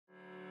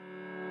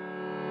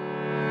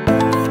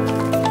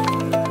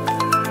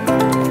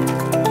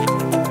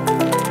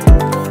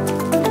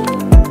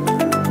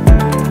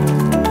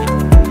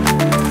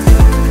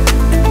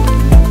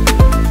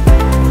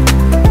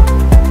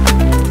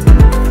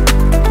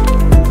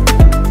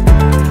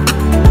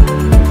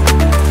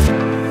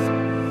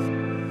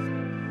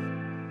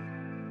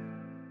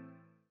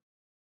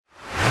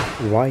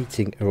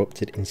Rioting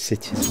erupted in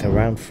cities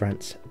around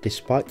France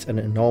despite an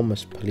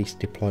enormous police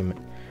deployment,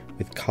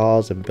 with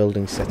cars and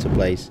buildings set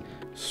ablaze,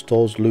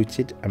 stores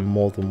looted and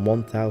more than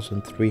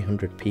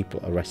 1,300 people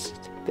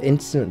arrested. The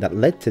incident that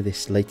led to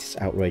this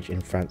latest outrage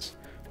in France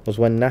was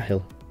when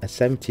Nahil, a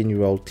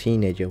 17-year-old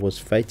teenager, was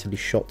fatally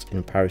shot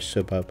in Paris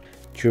suburb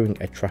during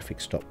a traffic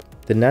stop.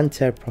 The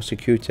Nanterre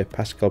prosecutor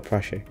Pascal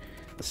Prache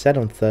said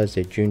on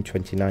Thursday, June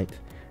 29th,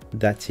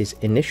 that his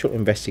initial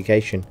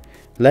investigation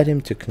led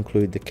him to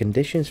conclude the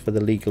conditions for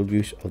the legal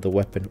use of the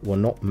weapon were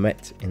not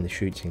met in the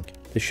shooting.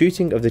 The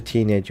shooting of the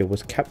teenager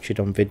was captured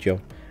on video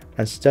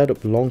and stirred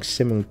up long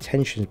simmering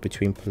tensions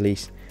between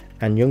police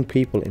and young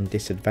people in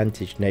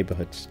disadvantaged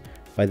neighbourhoods,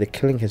 where the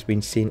killing has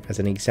been seen as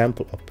an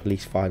example of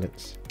police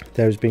violence.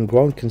 There has been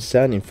growing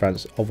concern in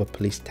France over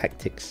police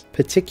tactics,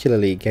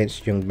 particularly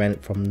against young men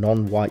from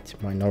non-white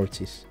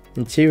minorities.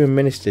 Interior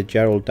Minister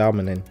Gerald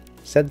Darmanin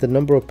said the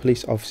number of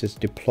police officers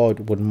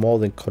deployed would more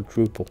than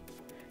quadruple.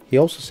 He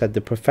also said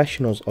the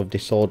professionals of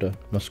disorder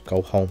must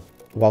go home,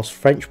 whilst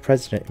French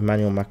President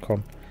Emmanuel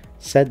Macron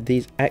said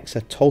these acts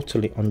are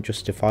totally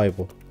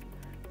unjustifiable.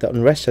 The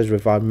unrest has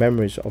revived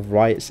memories of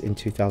riots in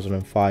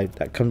 2005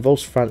 that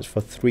convulsed France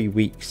for 3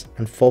 weeks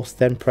and forced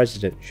then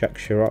President Jacques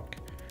Chirac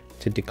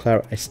to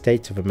declare a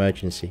state of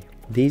emergency.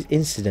 These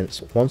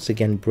incidents once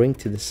again bring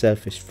to the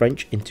surface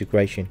French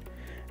integration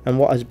and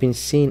what has been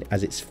seen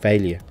as its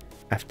failure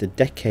after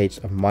decades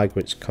of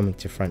migrants coming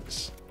to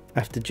France.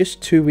 After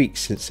just 2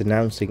 weeks since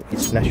announcing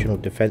its national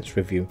defence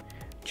review,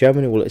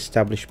 Germany will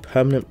establish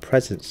permanent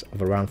presence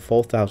of around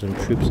 4,000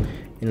 troops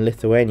in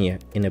Lithuania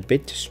in a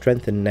bid to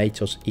strengthen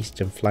NATO's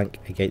eastern flank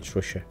against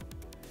Russia.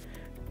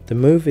 The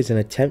move is an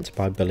attempt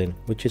by Berlin,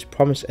 which has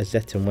promised a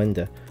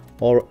Zeitenwende,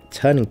 or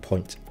turning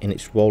point, in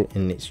its role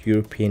in its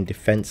European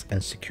defence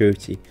and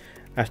security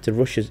after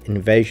Russia's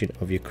invasion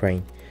of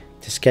Ukraine,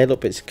 to scale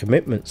up its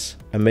commitments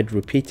amid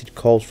repeated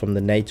calls from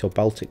the NATO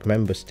Baltic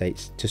member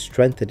states to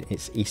strengthen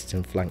its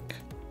eastern flank.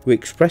 We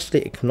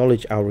expressly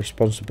acknowledge our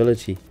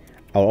responsibility,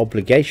 our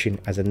obligation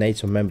as a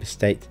NATO member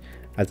state,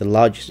 as the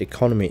largest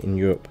economy in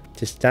Europe,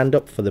 to stand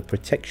up for the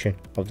protection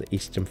of the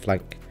eastern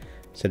flank,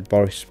 said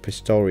Boris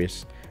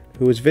Pistorius,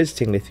 who was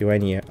visiting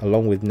Lithuania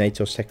along with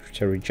NATO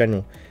Secretary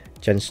General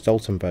Jens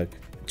Stoltenberg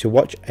to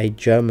watch a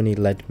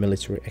Germany-led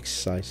military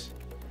exercise.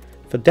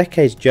 For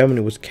decades,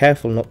 Germany was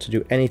careful not to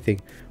do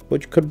anything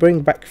which could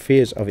bring back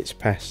fears of its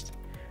past,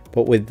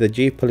 but with the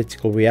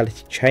geopolitical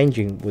reality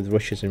changing with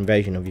Russia's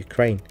invasion of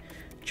Ukraine,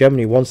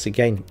 Germany once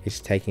again is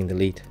taking the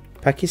lead.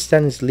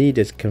 Pakistan's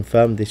leaders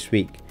confirmed this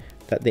week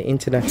that the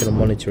International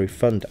Monetary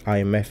Fund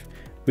 (IMF)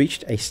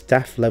 reached a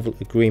staff-level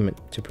agreement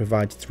to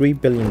provide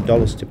 $3 billion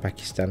to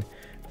Pakistan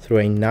through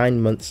a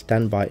 9-month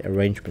standby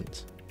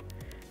arrangement.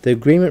 The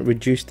agreement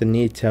reduced the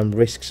near-term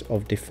risks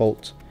of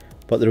default,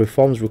 but the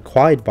reforms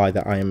required by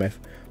the IMF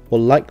will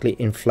likely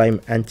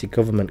inflame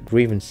anti-government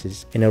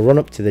grievances in a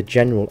run-up to the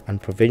general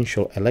and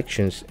provincial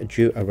elections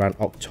due around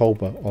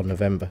October or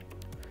November.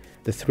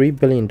 The $3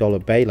 billion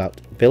bailout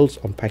builds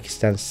on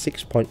Pakistan's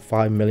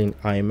 $6.5 million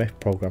IMF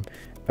program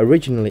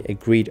originally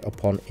agreed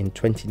upon in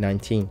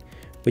 2019,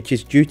 which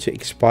is due to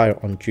expire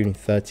on June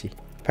 30.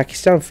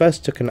 Pakistan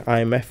first took an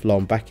IMF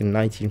loan back in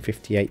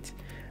 1958,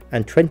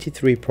 and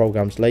 23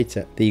 programs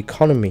later, the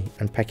economy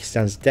and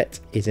Pakistan's debt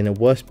is in a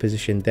worse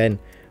position than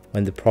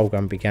when the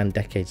program began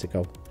decades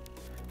ago.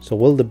 So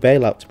will the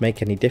bailout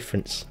make any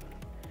difference?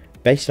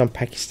 Based on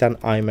Pakistan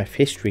IMF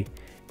history,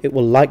 it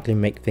will likely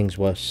make things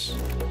worse.